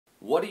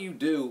What do you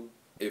do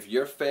if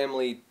your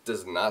family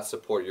does not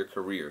support your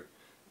career?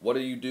 What do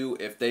you do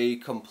if they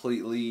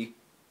completely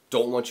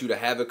don't want you to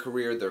have a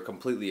career? They're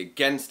completely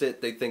against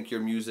it. They think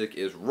your music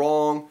is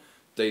wrong.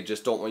 They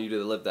just don't want you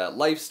to live that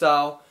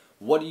lifestyle.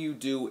 What do you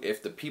do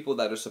if the people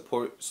that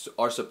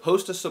are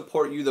supposed to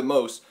support you the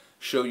most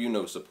show you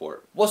no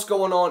support? What's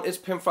going on? It's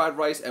Pimp Fried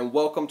Rice, and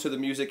welcome to the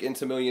Music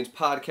into Millions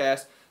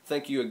podcast.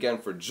 Thank you again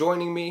for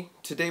joining me.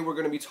 Today we're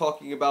going to be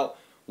talking about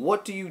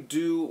what do you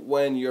do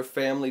when your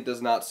family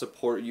does not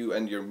support you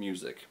and your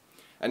music.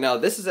 And now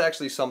this is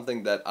actually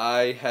something that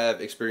I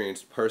have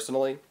experienced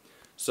personally,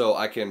 so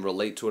I can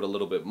relate to it a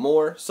little bit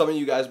more. Some of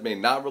you guys may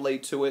not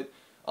relate to it.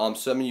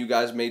 Some of you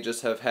guys may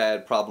just have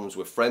had problems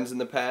with friends in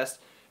the past.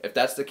 If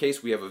that's the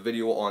case, we have a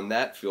video on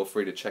that. Feel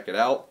free to check it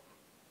out.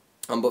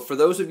 But for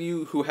those of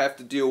you who have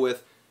to deal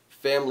with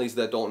families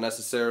that don't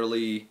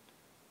necessarily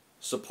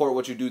support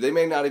what you do, they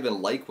may not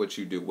even like what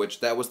you do, which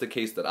that was the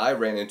case that I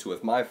ran into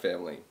with my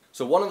family.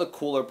 So one of the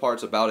cooler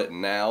parts about it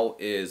now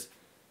is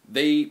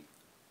they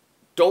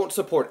don't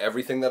support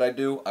everything that I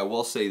do, I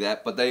will say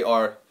that, but they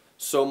are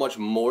so much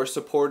more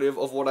supportive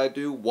of what I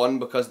do. One,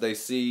 because they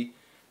see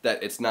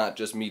that it's not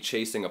just me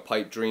chasing a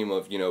pipe dream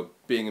of,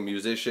 being a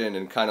musician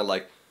and kind of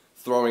like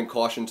throwing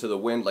caution to the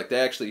wind. Like, they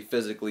actually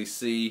physically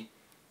see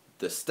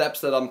the steps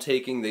that I'm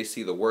taking, they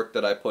see the work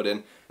that I put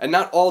in, and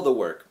not all the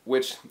work,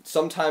 which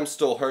sometimes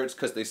still hurts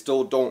because they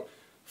still don't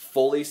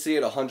fully see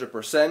it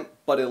 100%,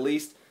 but at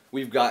least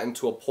we've gotten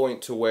to a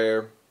point to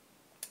where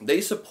they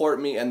support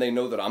me and they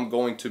know that I'm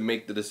going to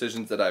make the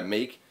decisions that I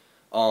make,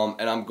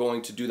 and I'm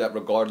going to do that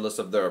regardless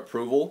of their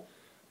approval.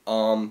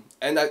 And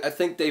I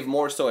think they've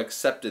more so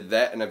accepted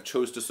that and have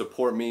chose to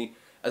support me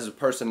as a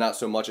person, not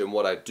so much in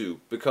what I do,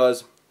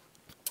 because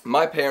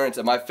my parents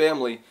and my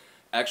family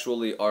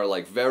actually are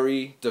like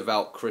very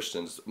devout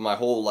Christians. My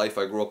whole life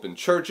I grew up in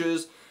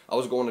churches. I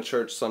was going to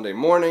church Sunday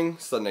morning,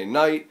 Sunday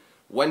night,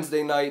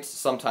 Wednesday nights,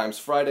 sometimes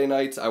Friday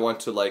nights. I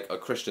went to like a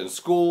Christian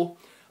school.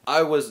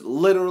 I was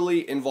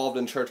literally involved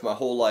in church my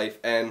whole life,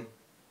 and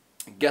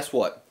guess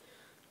what?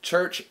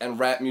 Church and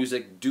rap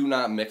music do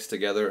not mix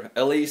together.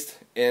 At least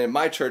in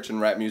my church and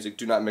rap music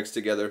do not mix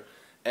together.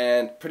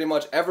 And pretty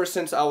much ever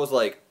since I was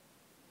like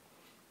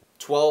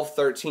 12,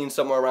 13,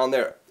 somewhere around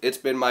there, it's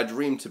been my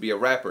dream to be a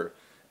rapper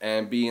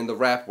and be in the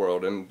rap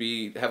world and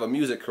have a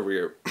music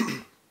career.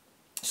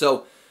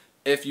 So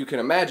if you can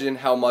imagine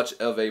how much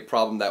of a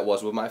problem that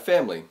was with my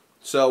family.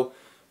 So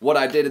what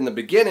I did in the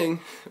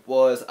beginning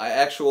was I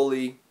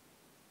actually,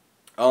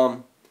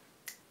 when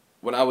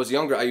I was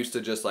younger, I used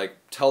to just like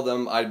tell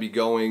them I'd be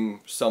going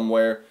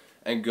somewhere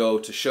and go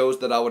to shows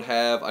that I would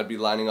have. I'd be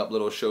lining up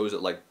little shows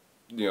at like,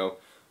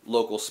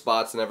 local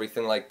spots and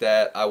everything like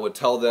that. I would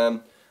tell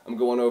them I'm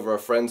going over a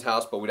friend's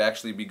house, but we'd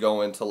actually be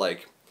going to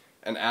like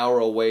an hour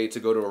away to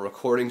go to a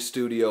recording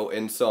studio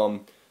in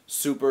some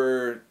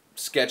super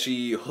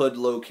sketchy hood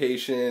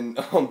location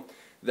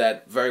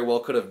that very well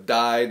could have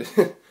died.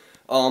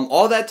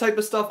 All that type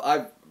of stuff.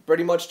 I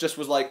pretty much just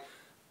was like,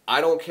 I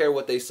don't care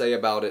what they say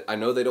about it. I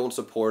know they don't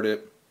support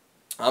it.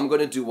 I'm going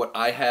to do what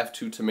I have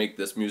to make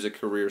this music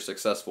career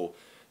successful.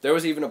 There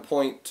was even a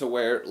point to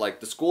where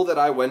like the school that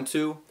I went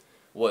to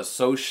was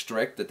so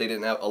strict that they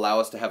didn't allow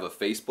us to have a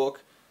Facebook.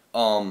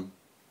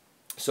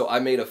 So I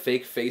made a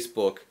fake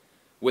Facebook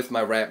with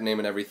my rap name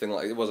and everything.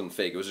 Like, it wasn't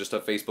fake, it was just a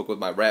Facebook with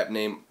my rap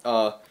name.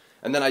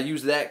 And then I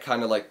used that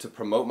kind of like to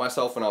promote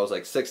myself when I was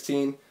like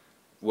 16,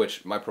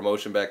 which my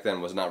promotion back then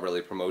was not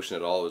really promotion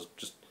at all. It was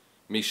just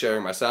me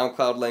sharing my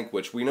SoundCloud link,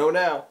 which we know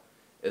now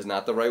is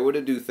not the right way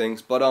to do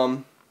things. But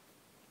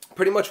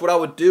pretty much what I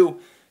would do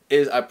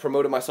is I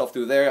promoted myself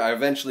through there. I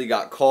eventually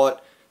got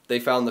caught. They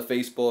found the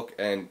Facebook,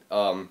 and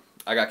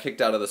I got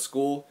kicked out of the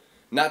school.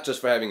 Not just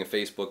for having a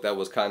Facebook, that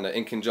was kind of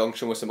in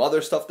conjunction with some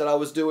other stuff that I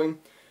was doing.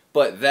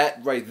 But that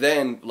right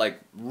then, like,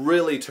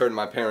 really turned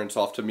my parents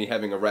off to me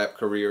having a rap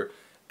career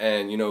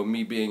and,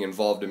 me being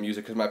involved in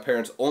music. Because my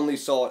parents only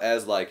saw it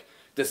as, like,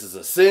 this is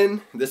a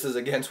sin. This is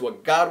against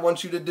what God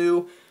wants you to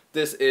do.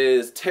 This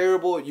is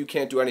terrible. You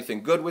can't do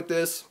anything good with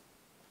this.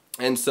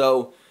 And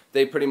so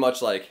they pretty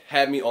much, like,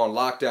 had me on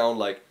lockdown.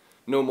 Like,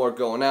 no more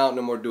going out,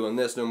 no more doing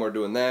this, no more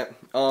doing that.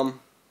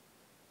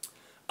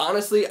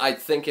 Honestly, I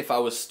think if I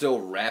was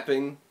still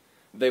rapping,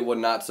 they would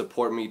not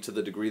support me to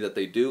the degree that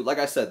they do. Like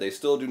I said, they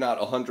still do not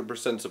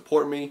 100%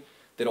 support me.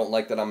 They don't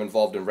like that I'm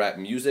involved in rap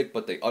music,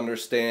 but they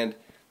understand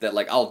that,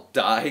 like, I'll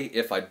die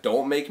if I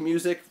don't make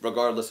music,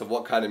 regardless of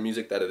what kind of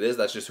music that it is.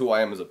 That's just who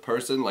I am as a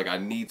person. Like, I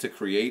need to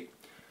create.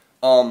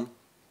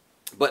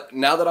 But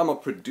now that I'm a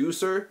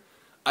producer,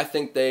 I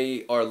think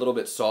they are a little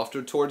bit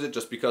softer towards it,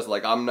 just because,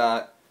 like, I'm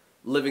not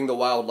living the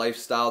wild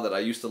lifestyle that I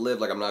used to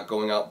live. Like, I'm not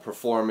going out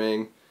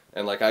performing.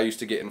 And, like, I used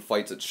to get in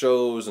fights at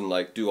shows and,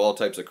 like, do all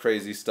types of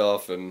crazy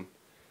stuff and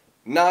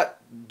not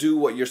do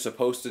what you're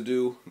supposed to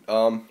do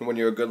when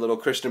you're a good little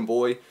Christian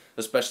boy,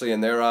 especially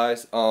in their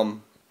eyes.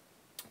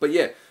 But,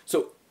 yeah,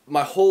 so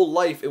my whole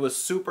life, it was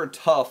super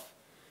tough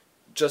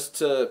just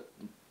to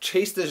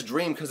chase this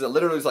dream, because it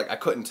literally was like I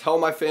couldn't tell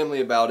my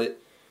family about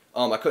it.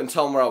 I couldn't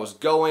tell them where I was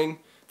going.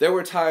 There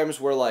were times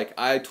where, like,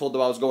 I told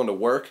them I was going to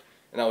work,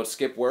 and I would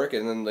skip work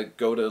and then like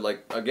go to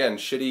like again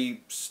shitty,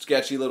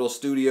 sketchy little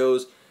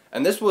studios.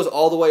 And this was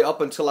all the way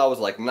up until I was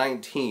like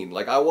 19.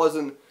 Like I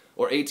wasn't,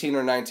 or 18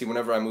 or 19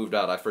 whenever I moved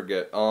out, I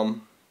forget.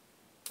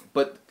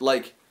 But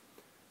like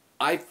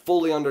I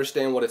fully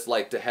understand what it's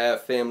like to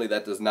have family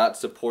that does not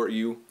support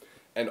you.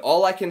 And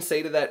all I can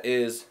say to that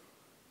is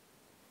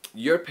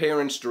your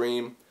parents'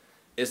 dream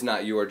is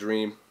not your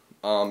dream.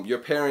 Your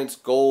parents'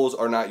 goals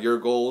are not your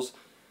goals.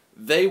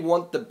 They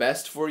want the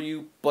best for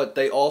you, but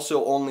they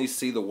also only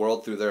see the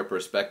world through their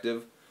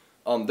perspective.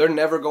 They're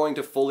never going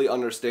to fully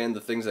understand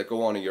the things that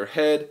go on in your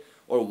head,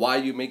 or why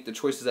you make the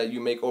choices that you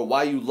make, or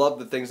why you love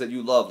the things that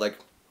you love. Like,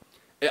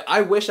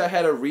 I wish I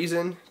had a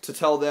reason to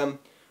tell them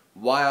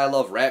why I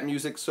love rap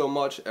music so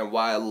much and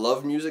why I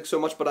love music so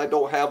much, but I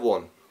don't have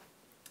one.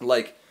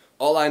 Like,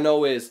 all I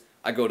know is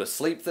I go to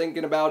sleep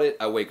thinking about it,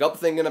 I wake up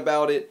thinking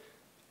about it,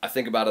 I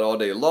think about it all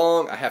day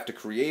long, I have to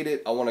create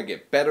it, I want to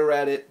get better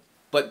at it,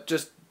 but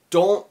just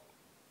don't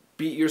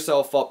beat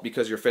yourself up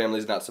because your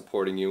family's not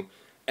supporting you.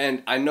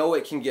 And I know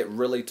it can get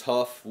really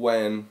tough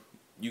when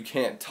you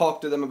can't talk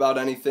to them about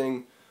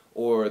anything,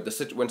 or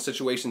when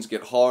situations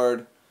get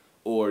hard,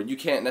 or you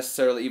can't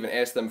necessarily even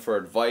ask them for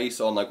advice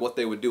on like what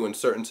they would do in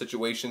certain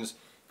situations,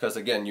 because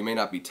again, you may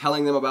not be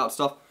telling them about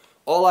stuff.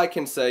 All I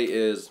can say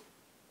is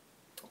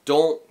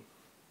don't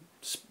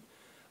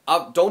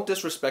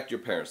disrespect your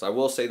parents. I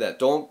will say that.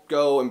 Don't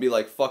go and be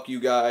like, fuck you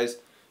guys,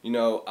 you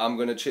know, I'm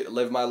going to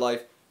live my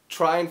life.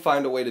 Try and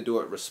find a way to do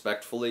it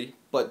respectfully,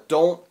 but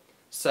don't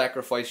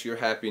sacrifice your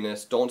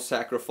happiness. Don't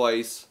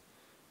sacrifice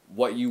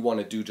what you want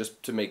to do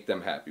just to make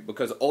them happy,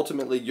 because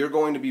ultimately you're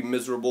going to be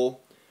miserable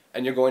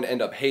and you're going to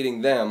end up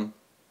hating them,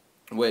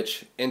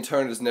 which in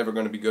turn is never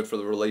going to be good for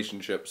the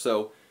relationship.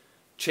 So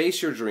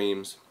chase your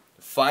dreams.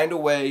 Find a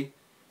way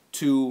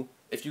to,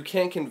 if you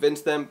can't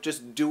convince them,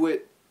 just do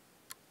it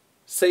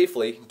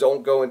safely.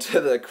 Don't go into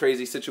the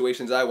crazy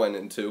situations I went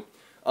into.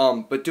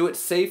 But do it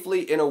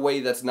safely in a way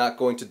that's not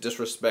going to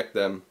disrespect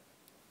them.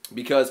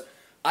 Because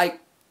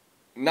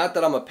not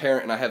that I'm a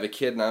parent and I have a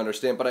kid and I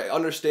understand, but I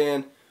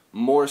understand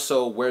more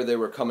so where they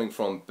were coming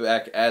from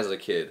back as a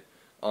kid.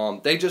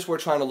 They just were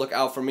trying to look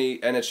out for me,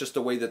 and it's just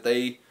the way that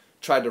they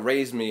tried to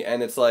raise me,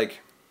 and it's like,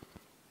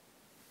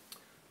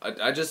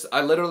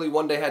 I literally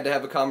one day had to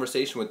have a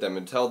conversation with them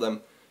and tell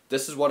them,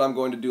 this is what I'm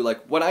going to do.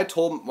 Like, when I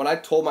told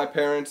my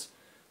parents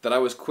that I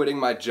was quitting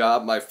my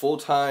job, my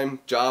full-time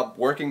job,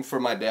 working for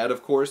my dad,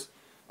 of course,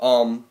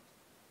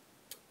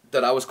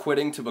 that I was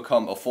quitting to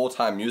become a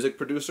full-time music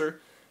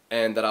producer,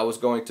 and that I was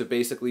going to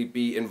basically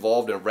be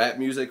involved in rap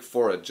music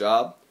for a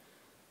job,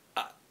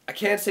 I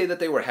can't say that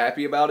they were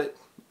happy about it.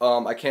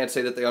 I can't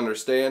say that they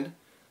understand,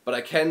 but I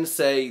can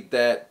say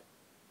that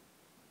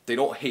they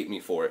don't hate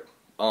me for it.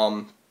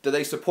 Do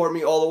they support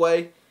me all the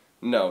way?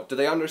 No. Do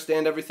they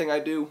understand everything I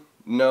do?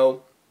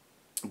 No.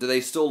 Do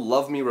they still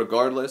love me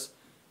regardless?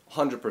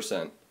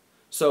 100%.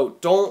 So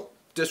don't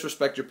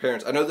disrespect your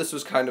parents. I know this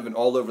was kind of an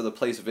all over the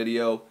place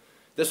video.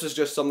 This was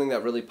just something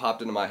that really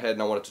popped into my head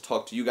and I wanted to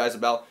talk to you guys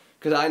about,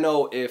 because I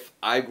know if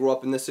I grew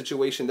up in this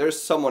situation,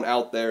 there's someone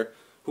out there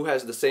who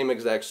has the same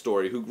exact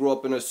story, who grew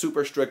up in a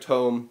super strict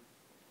home,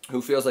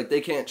 who feels like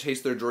they can't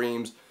chase their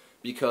dreams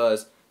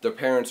because their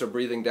parents are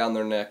breathing down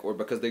their neck or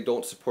because they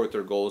don't support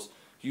their goals.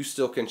 You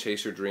still can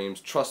chase your dreams.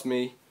 Trust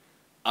me,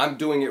 I'm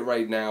doing it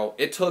right now.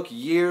 It took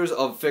years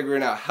of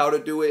figuring out how to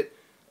do it,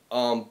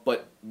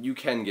 but you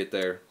can get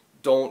there.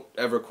 Don't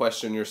ever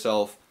question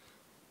yourself.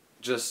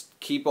 Just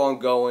keep on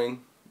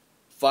going.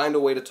 Find a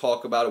way to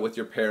talk about it with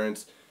your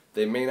parents.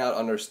 They may not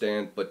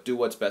understand, but do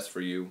what's best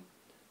for you.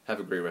 Have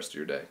a great rest of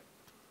your day.